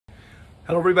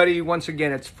Hello everybody, once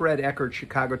again it's Fred Eckert,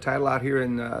 Chicago Title out here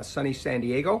in sunny San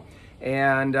Diego,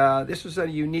 and this was a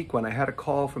unique one. I had a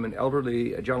call from an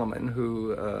elderly gentleman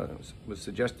who was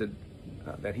suggested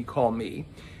that he call me,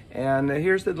 and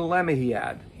here's the dilemma he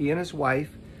had. He and his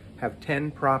wife have 10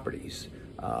 properties.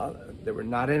 They were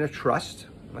not in a trust.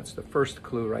 That's the first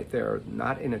clue right there,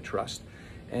 not in a trust,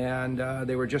 and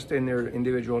they were just in their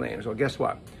individual names. Well, guess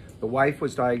what? The wife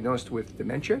was diagnosed with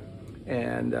dementia,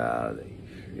 and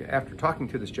after talking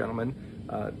to this gentleman,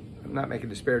 I'm not making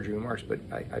disparaging remarks, but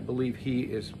I believe he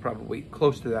is probably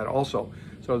close to that also.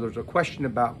 So there's a question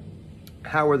about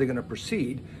how are they going to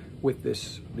proceed with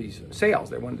these sales.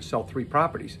 They wanted to sell 3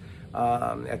 properties.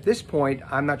 At this point,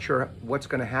 I'm not sure what's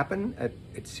going to happen.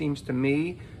 It seems to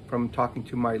me, from talking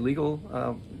to my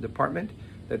legal department,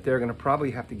 that they're going to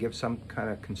probably have to give some kind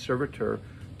of conservator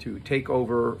to take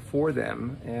over for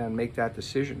them and make that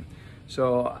decision.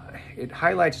 So it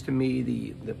highlights to me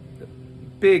the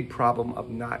big problem of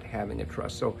not having a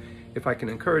trust. So if I can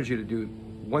encourage you to do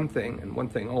one thing and one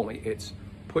thing only, it's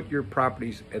put your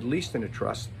properties at least in a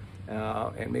trust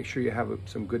and make sure you have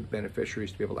some good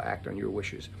beneficiaries to be able to act on your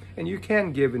wishes. And you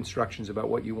can give instructions about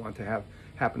what you want to have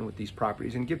happen with these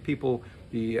properties and give people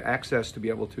the access to be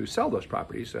able to sell those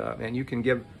properties. And you can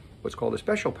give what's called a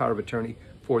special power of attorney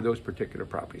for those particular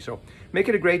properties. So make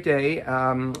it a great day,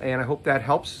 and I hope that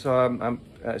helps. I'm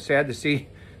sad to see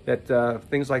that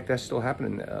things like that still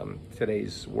happen in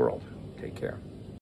today's world. Take care.